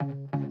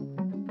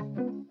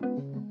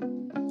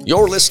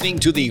You're listening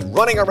to the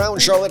Running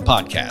Around Charlotte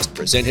podcast,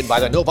 presented by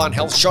the Novant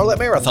Health Charlotte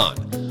Marathon.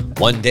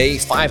 1 day,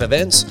 5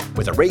 events,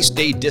 with a race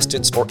day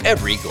distance for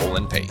every goal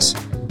and pace.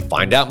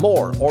 Find out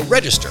more or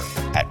register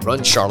at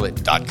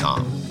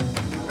runcharlotte.com.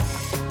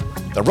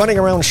 The Running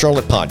Around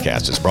Charlotte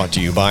podcast is brought to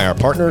you by our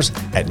partners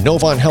at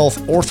Novant Health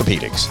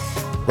Orthopedics.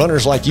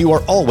 Runners like you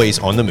are always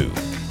on the move.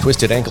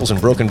 Twisted ankles and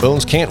broken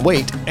bones can't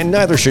wait, and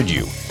neither should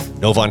you.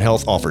 Novant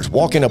Health offers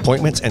walk-in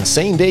appointments and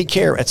same-day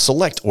care at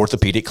select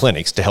orthopedic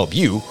clinics to help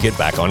you get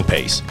back on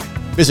pace.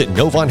 Visit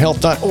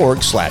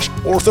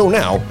novanthealth.org/ortho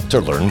now to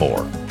learn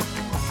more.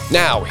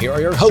 Now, here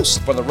are your hosts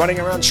for the Running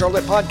Around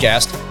Charlotte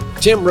podcast,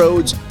 Tim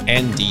Rhodes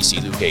and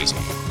DC Lucchese.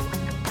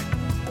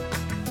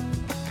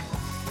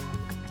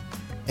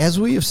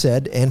 As we have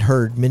said and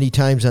heard many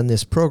times on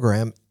this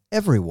program,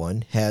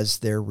 everyone has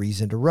their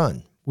reason to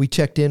run. We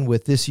checked in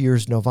with this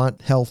year's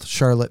Novant Health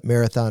Charlotte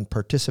Marathon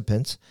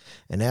participants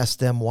and asked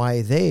them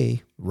why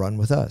they run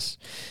with us.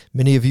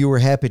 Many of you were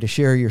happy to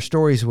share your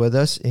stories with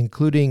us,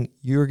 including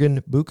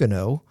Jurgen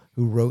Buchenau,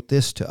 who wrote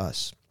this to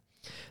us.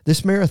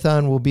 This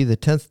marathon will be the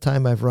 10th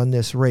time I've run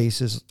this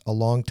race as a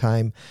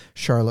longtime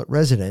Charlotte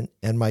resident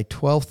and my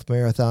 12th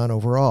marathon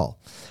overall.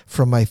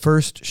 From my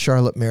first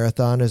Charlotte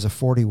Marathon as a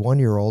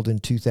 41-year-old in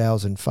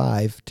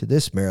 2005 to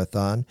this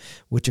marathon,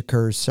 which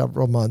occurs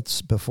several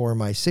months before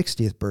my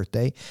 60th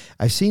birthday,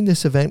 I've seen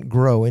this event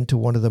grow into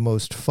one of the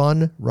most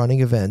fun running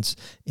events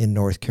in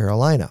North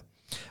Carolina.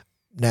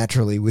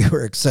 Naturally, we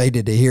were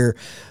excited to hear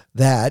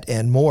that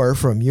and more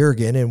from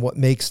Jurgen and what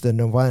makes the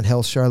Novant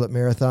Health Charlotte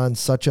Marathon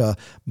such a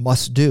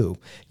must-do.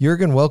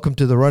 Jurgen, welcome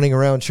to the Running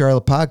Around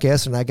Charlotte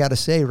podcast, and I got to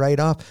say right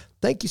off,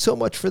 thank you so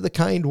much for the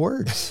kind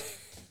words.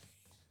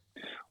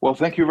 Well,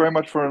 thank you very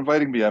much for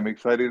inviting me. I'm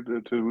excited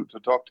to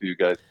talk to you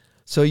guys.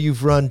 So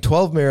you've run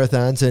 12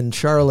 marathons, and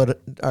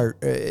Charlotte are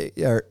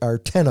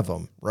 10 of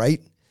them,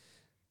 right?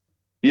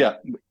 Yeah.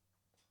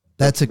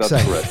 That's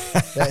exciting.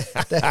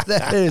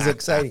 That is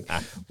exciting.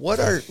 What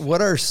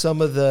are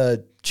some of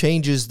the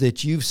changes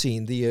that you've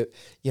seen? The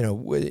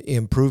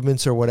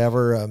improvements or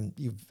whatever.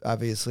 You've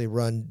obviously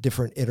run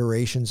different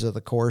iterations of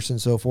the course and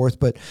so forth.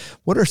 But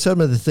what are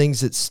some of the things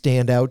that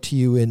stand out to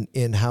you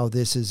in how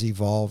this has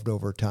evolved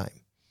over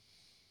time?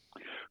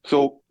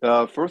 So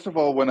first of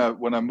all, when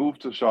I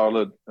moved to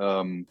Charlotte,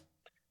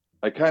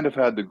 I kind of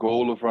had the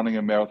goal of running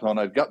a marathon.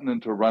 I'd gotten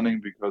into running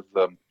because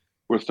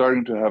we're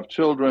starting to have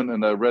children,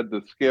 and I read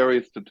the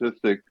scary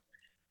statistic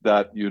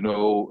that,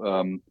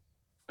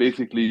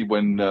 basically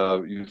when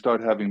you start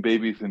having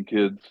babies and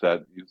kids,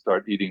 that you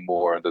start eating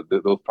more, and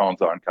those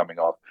pounds aren't coming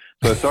off.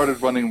 So I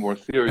started running more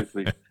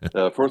seriously,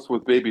 first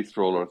with baby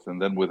strollers and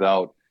then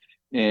without.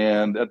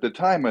 And at the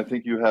time, I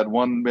think you had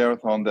one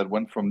marathon that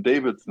went from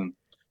Davidson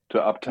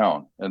to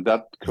Uptown, and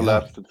that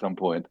collapsed at some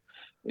point.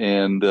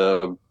 And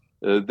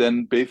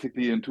then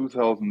basically in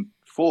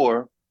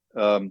 2004,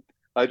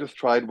 I just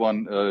tried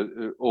one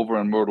over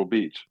in Myrtle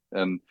Beach,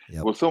 and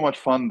it was so much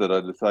fun that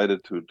I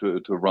decided to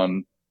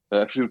run.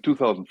 Actually,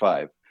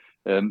 2005,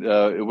 and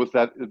it was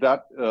that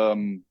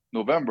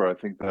November, I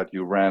think, that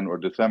you ran, or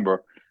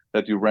December,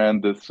 that you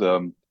ran this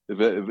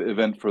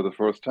event for the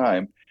first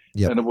time.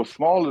 And it was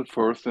small at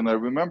first, and I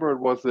remember it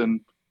was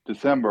in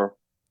December,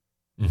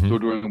 so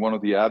during one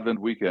of the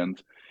Advent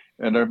weekends.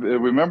 And I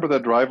remember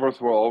that drivers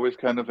were always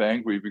kind of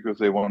angry because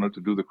they wanted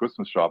to do the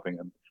Christmas shopping,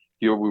 and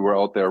here we were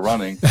out there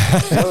running.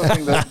 The other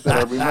thing that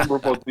I remember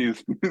about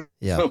these, but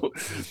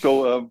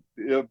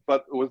it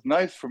was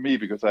nice for me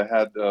because I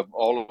had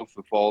all of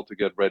the fall to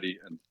get ready,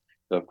 and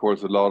of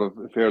course a lot of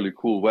fairly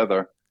cool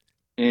weather.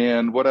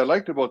 And what I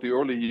liked about the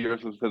early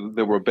years is that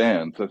there were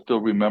bands. I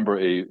still remember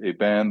a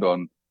band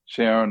on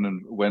Sharon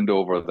and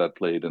Wendover that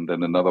played, and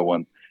then another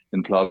one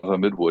in Plaza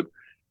Midwood.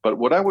 But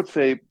what I would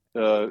say,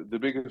 the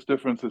biggest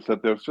difference is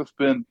that there's just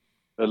been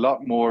a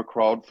lot more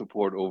crowd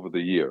support over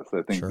the years.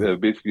 I think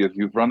basically as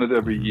you've run it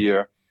every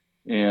year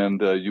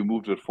and you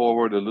moved it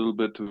forward a little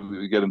bit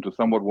to get into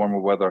somewhat warmer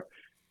weather,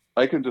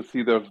 I can just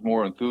see there's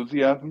more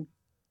enthusiasm,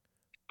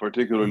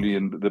 particularly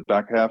in the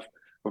back half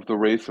of the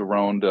race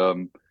around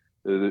Plaza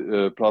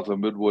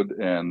Midwood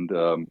and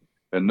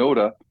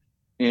Noda.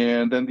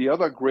 And then the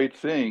other great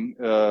thing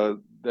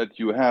that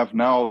you have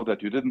now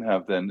that you didn't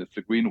have then is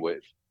the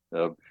greenways.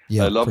 I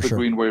love the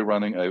greenway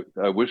running.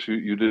 I wish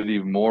you did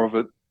even more of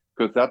it,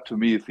 because that to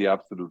me is the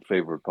absolute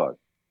favorite part.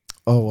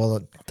 Oh,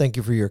 well, thank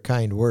you for your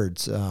kind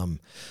words.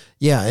 And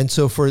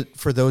so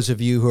for those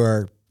of you who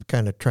are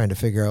kind of trying to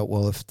figure out,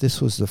 well, if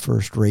this was the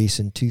first race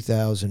in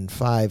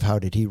 2005, how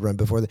did he run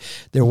before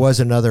there was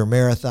another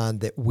marathon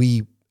that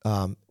we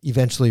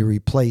eventually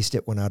replaced.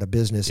 It went out of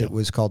business. It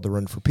was called the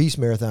Run for Peace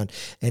Marathon,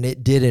 and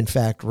it did in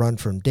fact run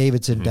from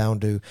Davidson down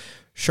to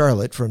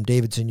Charlotte, from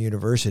Davidson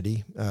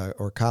University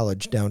or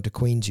college down to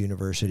Queen's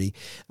University.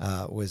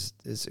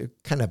 Is a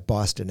kind of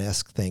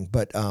Boston-esque thing,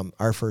 but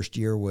our first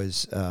year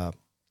was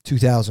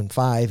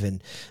 2005,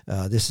 and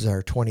this is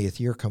our 20th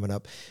year coming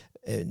up.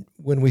 And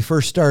when we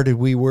first started,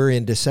 we were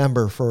in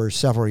December for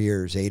several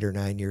years, 8 or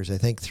 9 years, I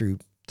think, through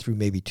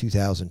maybe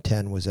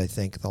 2010 was, I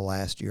think, the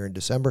last year in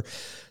December.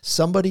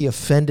 Somebody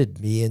offended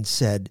me and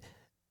said,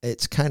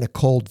 it's kind of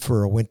cold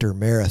for a winter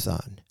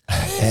marathon.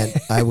 And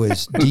I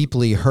was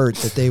deeply hurt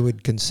that they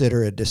would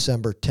consider a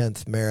December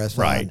 10th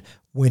marathon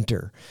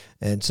winter.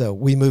 And so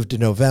we moved to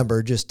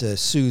November just to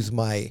soothe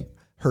my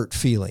hurt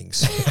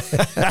feelings.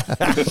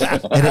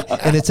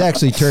 and it's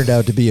actually turned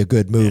out to be a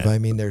good move. I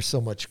mean, there's so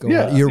much going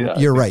on.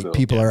 You're right. So.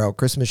 People are out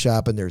Christmas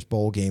shopping. There's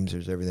bowl games.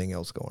 There's everything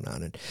else going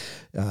on.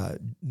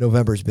 And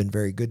November's been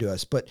very good to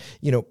us. But,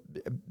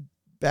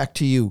 back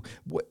to you.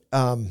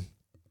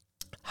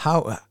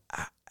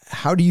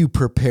 How do you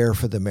prepare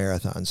for the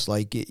marathons?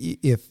 Like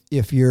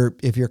if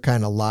you're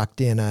kind of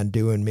locked in on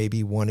doing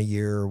maybe one a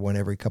year or one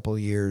every couple of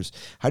years,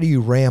 how do you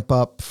ramp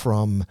up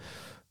from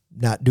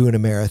not doing a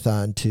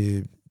marathon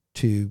to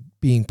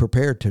being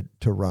prepared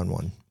to run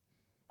one?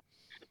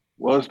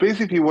 Well, it's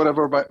basically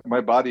whatever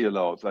my body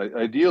allows.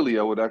 Ideally,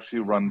 I would actually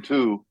run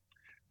two,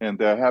 and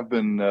there have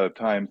been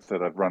times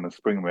that I've run a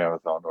spring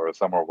marathon or a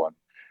summer one,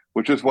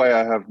 which is why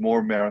I have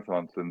more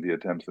marathons than the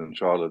attempts in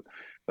Charlotte.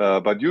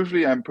 But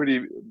usually I'm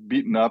pretty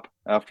beaten up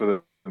after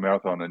the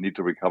marathon and need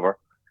to recover.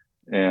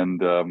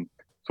 And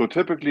so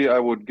typically I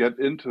would get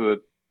into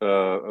it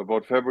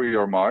about February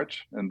or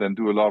March and then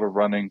do a lot of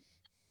running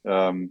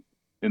in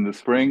the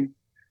spring.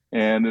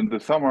 And in the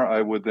summer,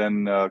 I would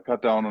then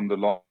cut down on the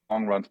long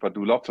runs, but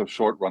do lots of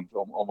short runs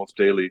almost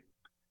daily,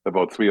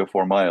 about 3 or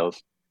 4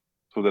 miles,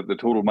 so that the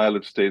total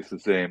mileage stays the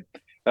same.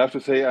 I have to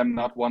say I'm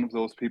not one of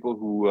those people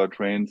who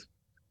trains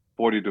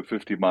 40 to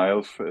 50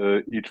 miles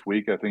each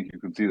week. I think you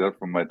can see that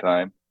from my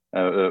time.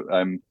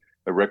 I'm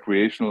a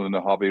recreational and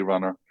a hobby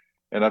runner,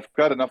 and I've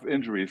got enough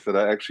injuries that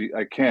I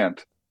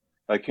can't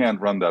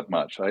run that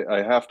much.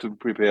 I have to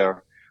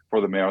prepare for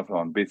the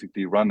marathon,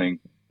 basically running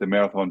the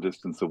marathon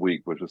distance a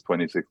week, which is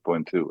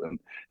 26.2,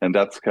 and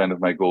that's kind of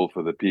my goal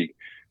for the peak.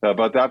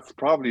 But that's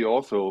probably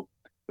also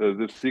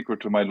the secret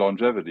to my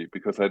longevity,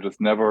 because I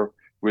just never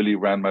really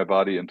ran my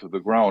body into the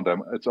ground.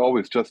 It's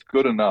always just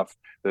good enough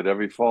that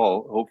every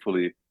fall,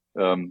 hopefully,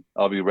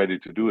 I'll be ready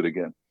to do it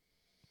again.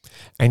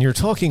 And you're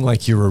talking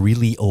like you're a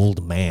really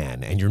old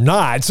man, and you're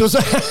not. So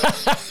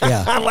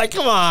yeah. I'm like,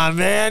 come on,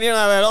 man. You're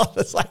not that old.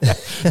 It's like,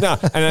 no.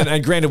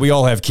 And granted, we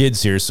all have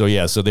kids here. So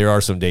yeah, so there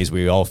are some days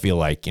we all feel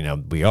like,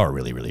 we are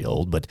really, really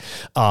old. But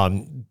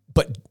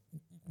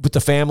with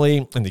the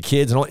family and the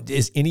kids and all,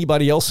 is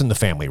anybody else in the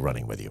family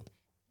running with you?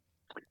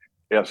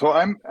 Yeah. So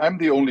I'm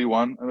the only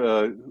one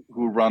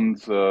who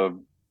runs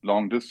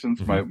long distance.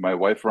 Mm-hmm. My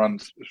wife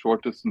runs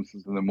short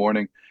distances in the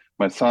morning.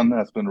 My son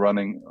has been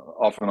running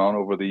off and on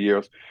over the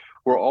years.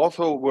 We're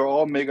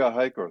all mega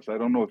hikers. I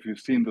don't know if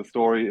you've seen the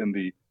story in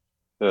the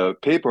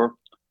paper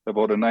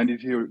about a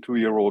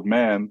 92-year-old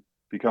man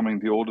becoming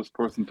the oldest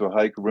person to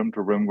hike rim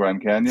to rim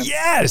Grand Canyon.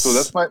 Yes. So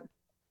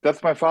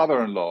that's my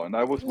father-in-law, and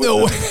I was with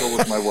him, and so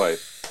was my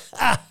wife.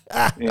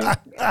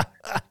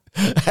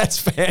 That's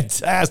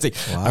fantastic.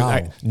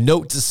 Wow.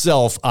 Note to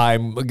self,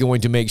 I'm going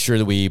to make sure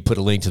that we put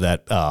a link to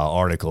that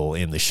article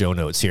in the show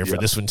notes here for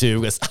this one too,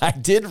 because I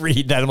did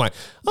read that. I'm like,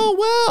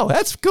 oh, wow,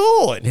 that's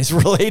cool. And it's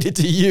related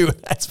to you.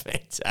 That's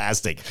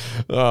fantastic.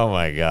 Oh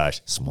my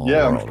gosh. Small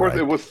world, of course, right?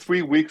 It was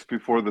 3 weeks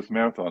before this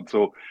marathon.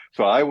 So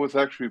I was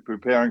actually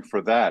preparing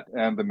for that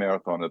and the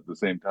marathon at the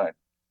same time.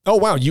 Oh,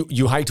 wow.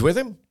 You hiked with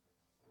him?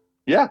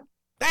 Yeah.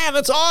 Man,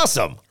 that's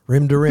awesome.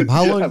 Rim to rim.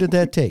 How long did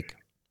that take?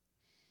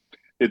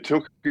 It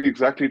took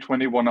exactly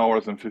 21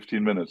 hours and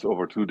 15 minutes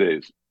over 2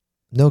 days.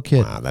 No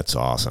kidding. Wow, that's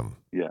awesome.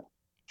 Yeah.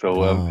 So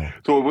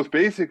so it was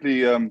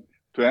basically, to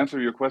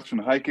answer your question,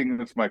 hiking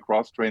is my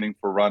cross-training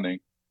for running,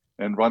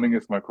 and running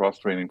is my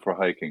cross-training for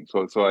hiking.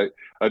 So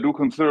I do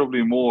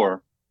considerably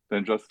more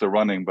than just the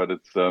running, but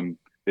it's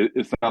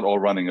not all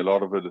running. A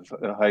lot of it is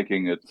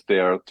hiking, it's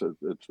stairs,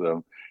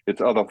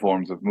 it's other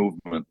forms of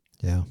movement.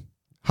 Yeah.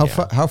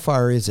 How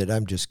far is it?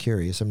 I'm just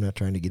curious. I'm not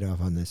trying to get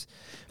off on this.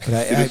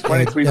 But it is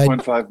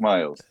 23.5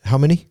 miles. How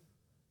many?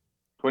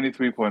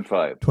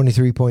 23.5.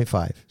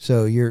 23.5.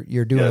 So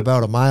you're doing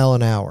about a mile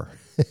an hour.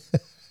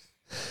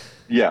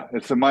 Yeah,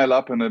 it's a mile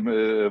up and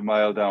a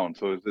mile down.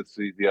 So it's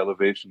the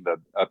elevation that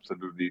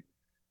absolutely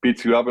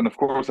beats you up. And of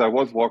course, I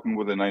was walking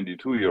with a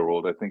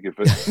 92-year-old. I think if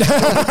I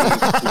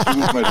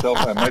choose myself,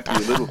 I might be a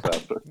little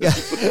faster.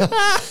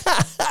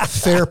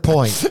 Fair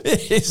point.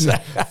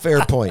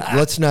 Fair point.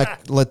 Let's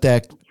not let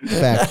that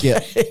fact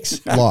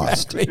get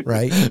lost,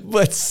 right?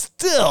 But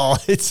still,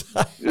 it's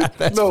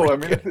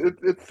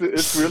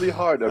really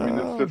hard. I mean,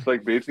 it's just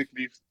like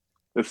basically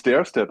the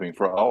stair stepping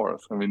for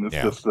hours. I mean, it's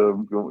just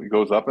it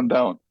goes up and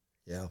down.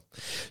 Yeah.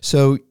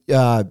 So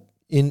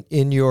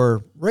in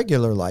your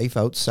regular life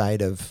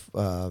outside of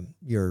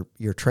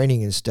your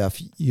training and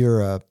stuff,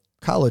 you're a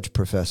college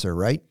professor,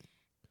 right?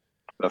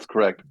 That's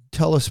correct.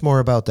 Tell us more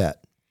about that.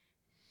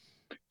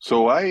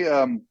 So I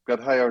got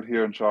hired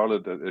here in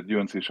Charlotte at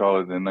UNC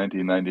Charlotte in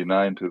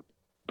 1999 to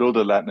build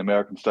a Latin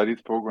American studies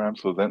program.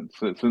 So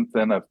since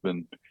then, I've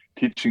been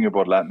teaching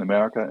about Latin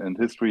America and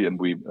history, and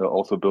we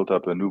also built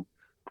up a new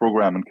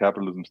program in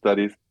capitalism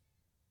studies.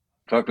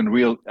 So I've been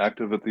real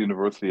active at the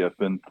university. I've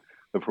been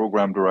the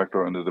program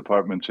director and the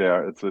department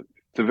chair. It's a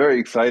very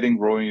exciting,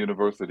 growing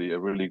university, a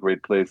really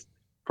great place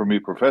for me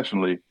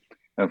professionally.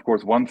 And of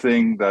course, one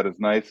thing that is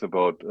nice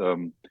about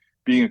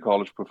being a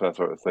college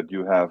professor is that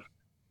you have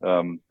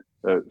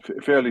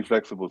fairly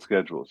flexible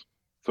schedules,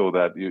 so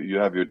that you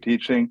have your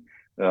teaching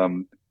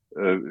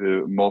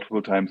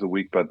multiple times a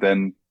week, but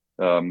then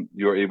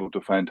you're able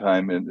to find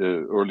time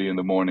early in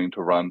the morning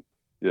to run.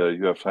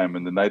 You have time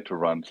in the night to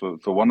run. So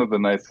one of the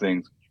nice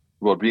things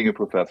about being a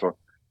professor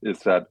is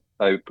that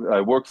I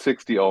work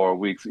 60-hour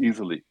weeks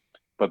easily,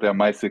 but they're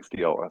my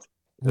 60 hours.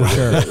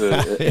 Sure.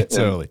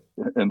 Totally.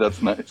 And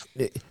that's nice.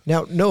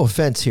 Now, no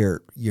offense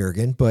here,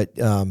 Jurgen, but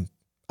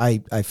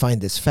I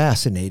find this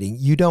fascinating.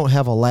 You don't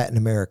have a Latin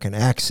American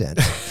accent.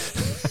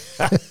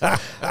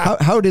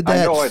 How did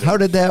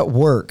that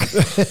work?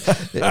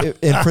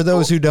 And for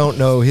those who don't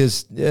know,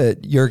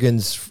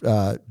 Jurgen's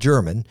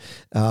German.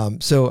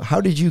 So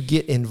how did you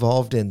get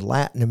involved in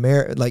Latin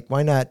America? Like,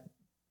 why not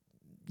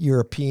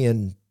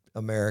European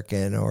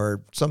American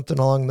or something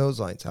along those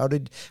lines? How'd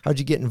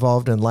you get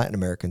involved in Latin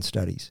American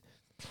studies?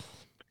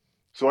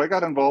 So I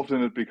got involved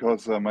in it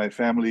because my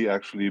family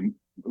actually,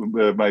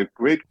 my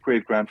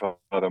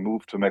great-great-grandfather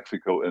moved to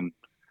Mexico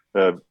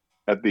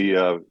at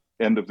the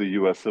end of the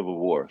U.S. Civil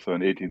War, so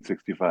in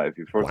 1865.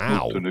 He first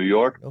moved to New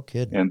York, no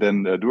kidding, and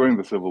then during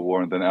the Civil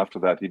War, and then after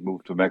that he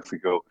moved to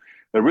Mexico,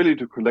 really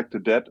to collect a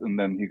debt, and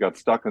then he got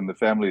stuck, and the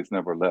families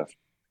never left.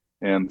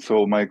 And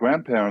so my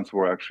grandparents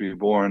were actually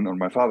born, on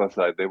my father's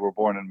side, they were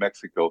born in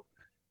Mexico,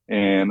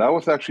 and I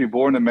was actually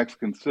born a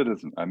Mexican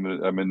citizen. I'm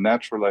a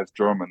naturalized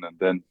German and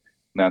then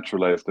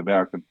naturalized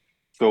American.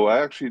 So I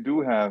actually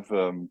do have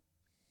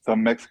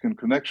some Mexican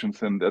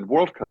connections. And at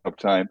World Cup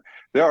time,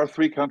 there are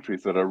 3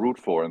 countries that I root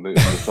for in the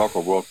Soccer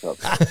World Cup.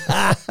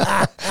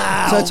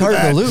 So it's hard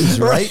to lose,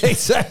 right?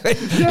 Exactly.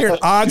 You're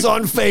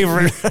odds-on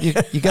favorite.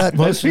 You got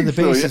most of the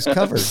bases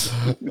covered.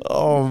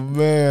 Oh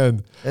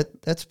man,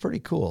 that's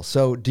pretty cool.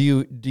 So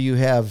do you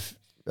have?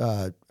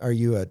 Are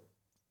you a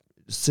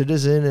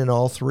citizen in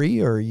all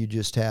 3, or you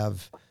just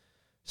have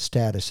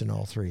status in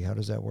all 3? How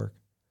does that work?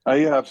 I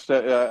have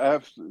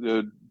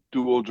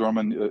dual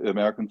German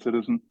American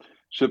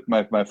citizenship.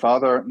 My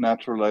father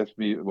naturalized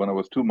me when I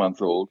was 2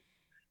 months old,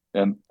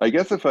 and I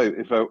guess if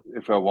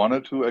I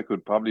wanted to, I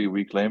could probably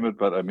reclaim it.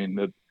 But I mean,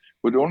 it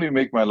would only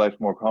make my life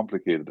more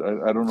complicated.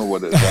 I don't know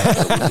what advantage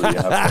I would really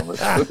have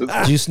from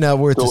it. Juice not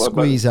worth the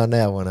squeeze on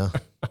that one, huh?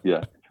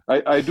 Yeah,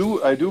 I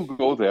do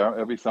go there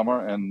every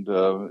summer, and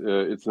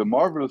it's a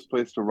marvelous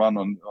place to run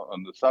on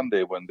the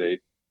Sunday when they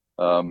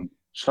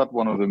shut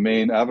one of the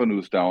main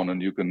avenues down,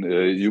 and you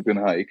can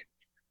hike.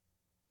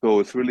 So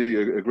it's really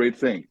a great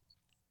thing.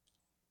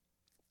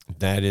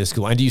 That is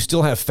cool. And do you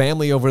still have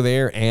family over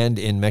there and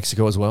in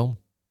Mexico as well?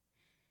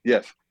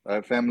 Yes, I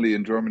have family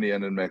in Germany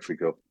and in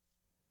Mexico.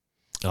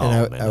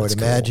 And I would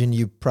imagine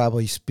you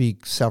probably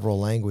speak several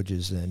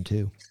languages then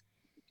too.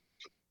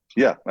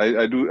 Yeah,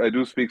 I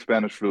do speak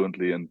Spanish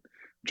fluently and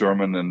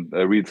German, and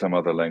I read some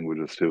other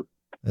languages too.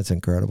 That's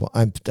incredible.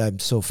 I'm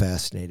so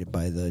fascinated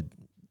by the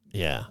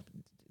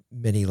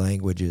many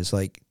languages.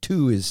 Like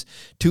 2 is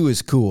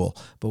cool,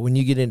 but when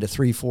you get into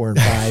 3, 4, and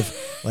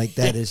 5, like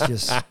that is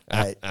just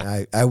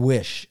I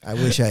wish I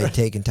had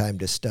taken time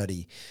to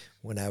study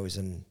when I was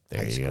in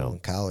high school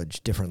and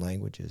college, different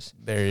languages.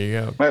 There you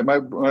go.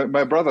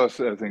 My brother,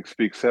 I think,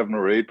 speaks 7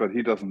 or 8, but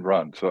he doesn't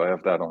run, so I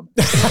have that on.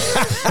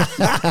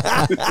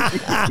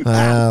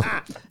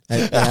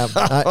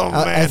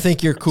 I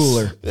think you're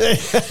cooler. I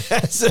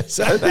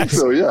think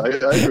so. Yeah, I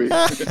agree.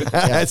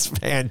 That's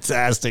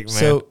fantastic,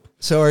 man.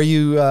 So are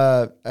you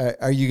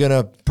going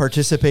to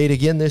participate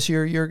again this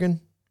year,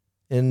 Jurgen?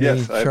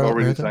 Yes, I've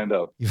already signed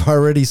up. You've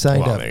already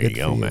signed up. There you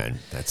go, man.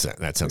 That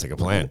sounds like a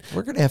plan.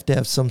 We're going to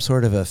have some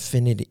sort of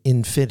affinity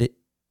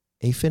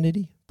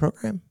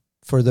program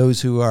for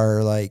those who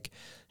are like,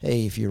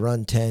 hey, if you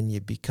run 10, you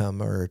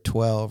become or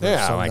 12 or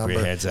some number.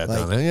 We had that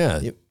down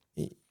there.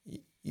 Yeah,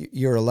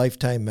 you're a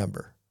lifetime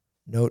member.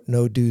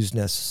 No dues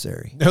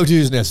necessary. No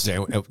dues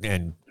necessary,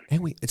 and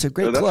it's a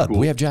great club. Cool.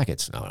 We have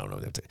jackets. No, I don't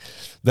know.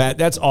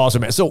 That's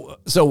awesome, man. So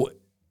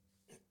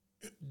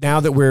now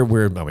that we're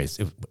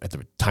at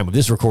the time of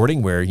this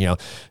recording, we're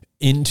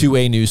into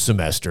a new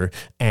semester,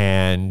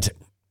 and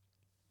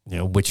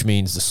which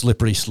means the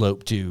slippery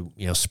slope to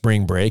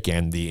spring break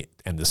and the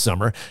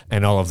summer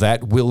and all of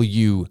that. Will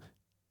you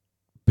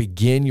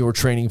begin your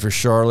training for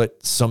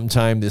Charlotte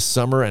sometime this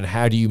summer, and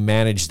how do you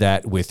manage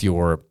that with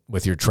your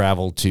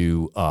travel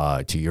to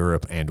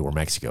Europe and or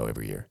Mexico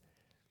every year?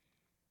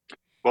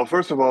 Well,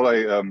 first of all,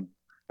 I'm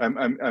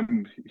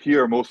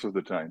here most of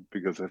the time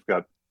because I've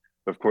got,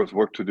 of course,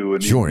 work to do,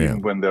 and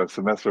even when there's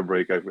semester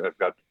break, I've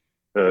got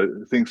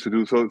things to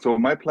do. So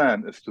my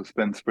plan is to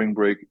spend spring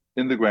break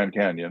in the Grand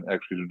Canyon,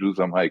 actually to do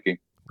some hiking.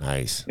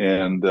 Nice.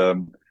 And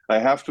I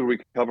have to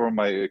recover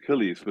my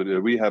Achilles, but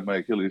rehab my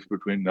Achilles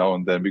between now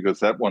and then because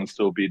that one's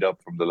still beat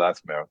up from the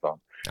last marathon.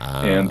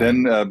 And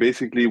then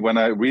basically when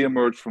I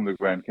reemerge from the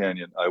Grand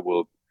Canyon, I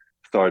will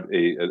start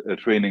a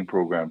training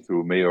program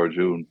through May or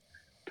June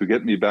to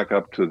get me back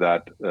up to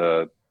that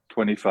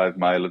 25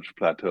 mileage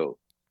plateau.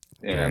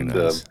 And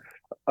nice.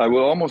 I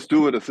will almost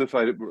do it as if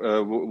I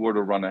were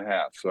to run a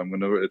half. So I'm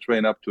going to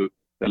train up to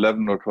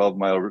 11 or 12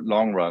 mile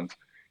long runs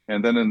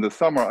And then in the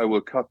summer, I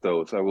will cut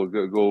those. I will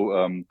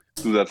go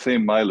do that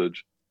same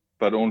mileage,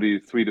 but only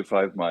 3 to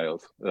 5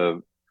 miles,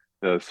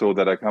 so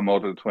that I come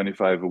out at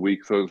 25 a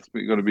week. So it's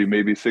going to be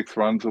maybe 6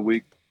 runs a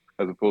week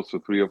as opposed to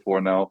 3 or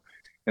 4 now.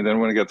 And then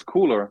when it gets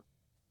cooler,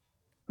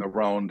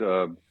 around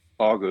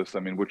August,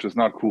 which is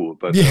not cool,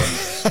 but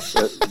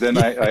then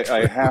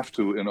I have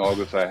to, in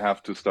August, I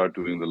have to start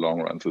doing the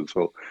long runs. And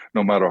so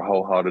no matter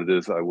how hard it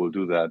is, I will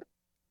do that.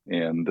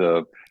 And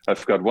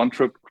I've got one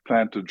trip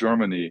planned to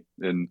Germany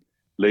in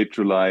late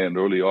July and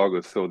early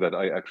August, so that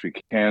I actually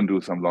can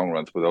do some long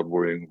runs without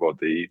worrying about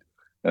the heat.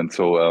 And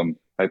so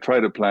I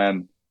try to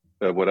plan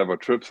whatever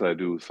trips I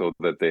do so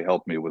that they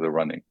help me with the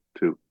running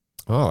too.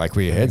 Oh, like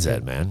where your head's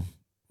at, man.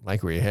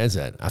 Like where your head's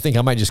at. I think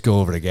I might just go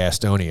over to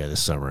Gastonia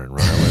this summer and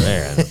run over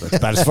there. That's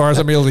about as far as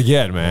I'm able to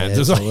get, man. Yeah,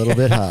 it's a little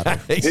bit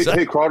hotter.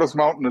 Hey, Crowder's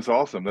Mountain is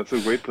awesome. That's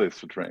a great place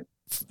to train.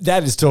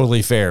 That is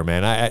totally fair,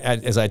 man. I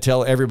as I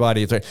tell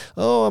everybody, it's like,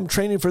 oh, I'm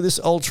training for this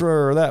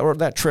ultra or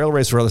that trail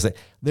race or other thing.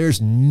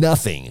 There's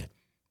nothing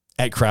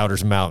at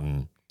Crowder's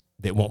Mountain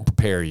that won't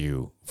prepare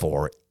you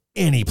for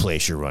any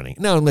place you're running.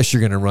 Now, unless you're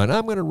going to run,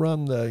 I'm going to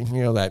run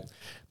the,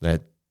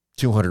 that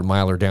 200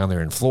 miler down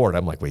there in Florida.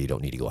 I'm like, well, you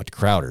don't need to go out to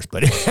Crowder's,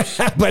 but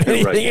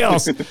anything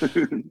else.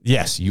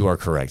 Yes, you are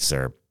correct,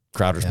 sir.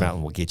 Crowder's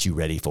Mountain will get you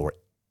ready for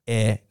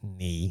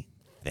anything,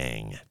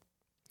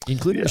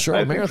 including the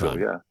Charlotte Marathon. So,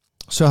 yeah.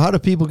 So how do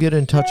people get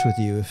in touch with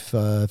you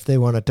if they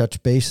want to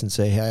touch base and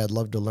say, hey, I'd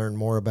love to learn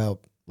more about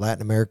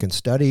Latin American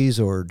studies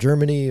or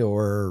Germany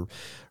or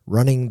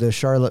running the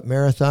Charlotte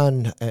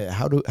Marathon?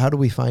 How do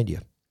we find you?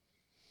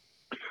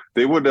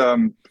 They would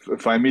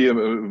find me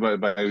by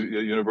my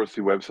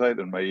university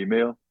website and my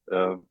email.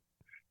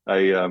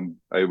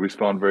 I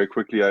respond very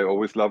quickly. I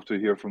always love to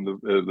hear from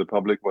the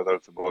public, whether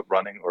it's about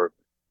running or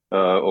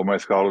my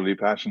scholarly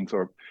passions.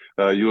 Or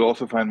you'll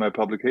also find my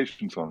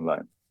publications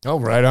online. Oh,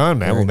 right on,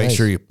 man. We'll make nice.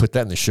 sure you put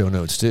that in the show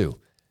notes too.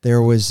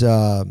 There was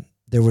a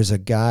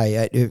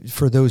guy.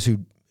 For those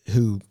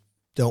who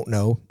don't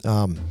know,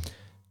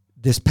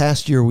 this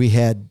past year we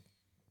had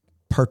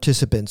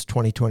participants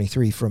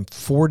 2023 from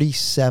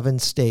 47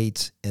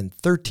 states and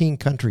 13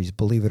 countries,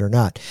 believe it or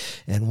not.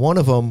 And one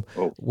of them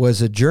was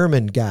a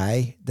German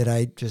guy that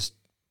I just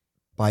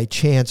by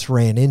chance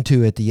ran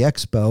into at the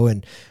expo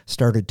and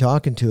started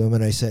talking to him.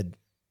 And I said,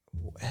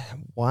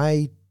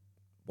 why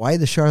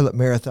the Charlotte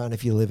Marathon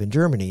if you live in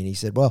Germany? And he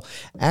said, well,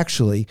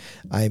 actually,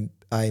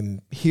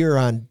 I'm here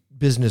on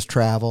business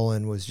travel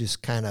and was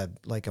just kind of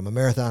like, I'm a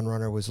marathon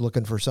runner, was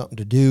looking for something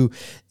to do,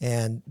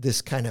 and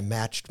this kind of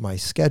matched my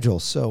schedule.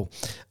 So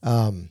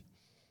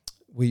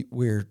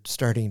we're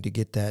starting to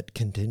get that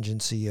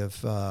contingency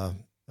of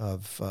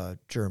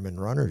German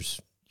runners,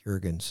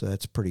 Jurgen. So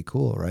that's pretty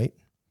cool, right?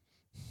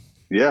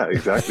 Yeah,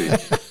 exactly.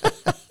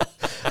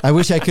 I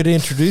wish I could have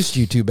introduced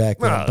you two back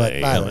then, but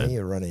you I don't know,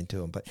 you run into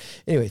them. But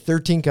anyway,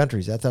 13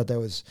 countries. I thought that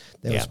was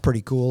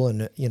pretty cool,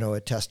 and a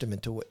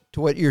testament to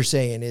what you're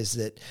saying is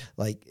that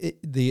like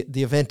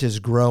the event is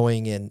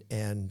growing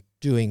and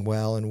doing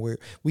well, and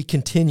we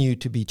continue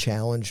to be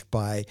challenged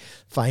by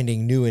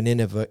finding new and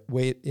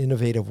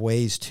innovative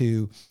ways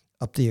to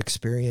up the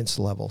experience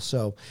level.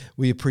 So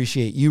we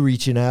appreciate you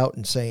reaching out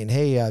and saying,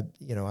 hey,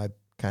 I've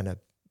kind of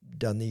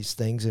done these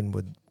things and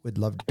would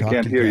love to talk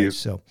to you guys.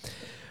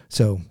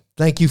 So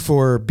thank you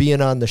for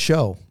being on the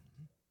show.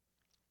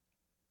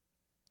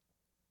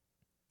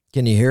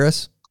 Can you hear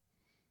us?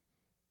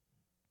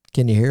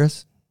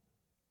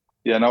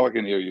 Yeah, now I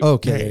can hear you.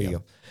 Okay, there you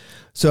go.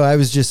 So I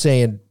was just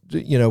saying,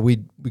 we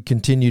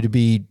continue to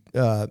be,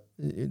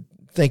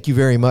 thank you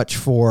very much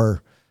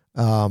for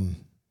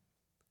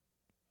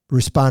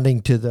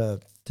responding to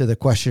the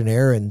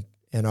questionnaire and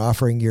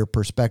offering your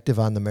perspective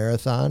on the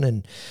marathon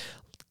and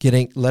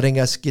letting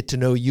us get to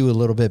know you a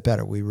little bit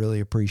better. We really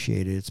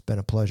appreciate it. It's been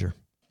a pleasure.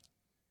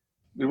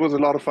 It was a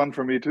lot of fun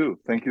for me too.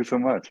 Thank you so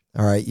much.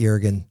 All right,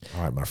 Jurgen.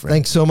 All right, my friend.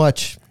 Thanks so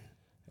much.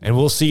 And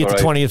we'll see you at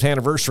the 20th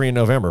anniversary in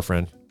November,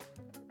 friend.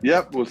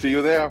 Yep, we'll see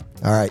you there.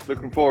 All right.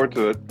 Looking forward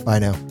to it. Bye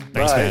now.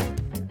 Thanks, Bye. man.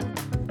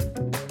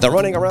 The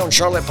Running Around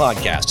Charlotte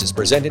podcast is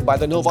presented by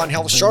the Novant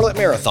Health Charlotte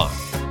Marathon.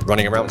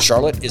 Running Around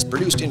Charlotte is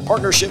produced in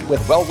partnership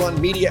with Well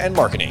Run Media and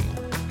Marketing.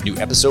 New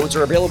episodes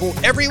are available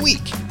every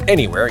week,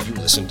 anywhere you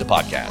listen to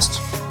podcasts.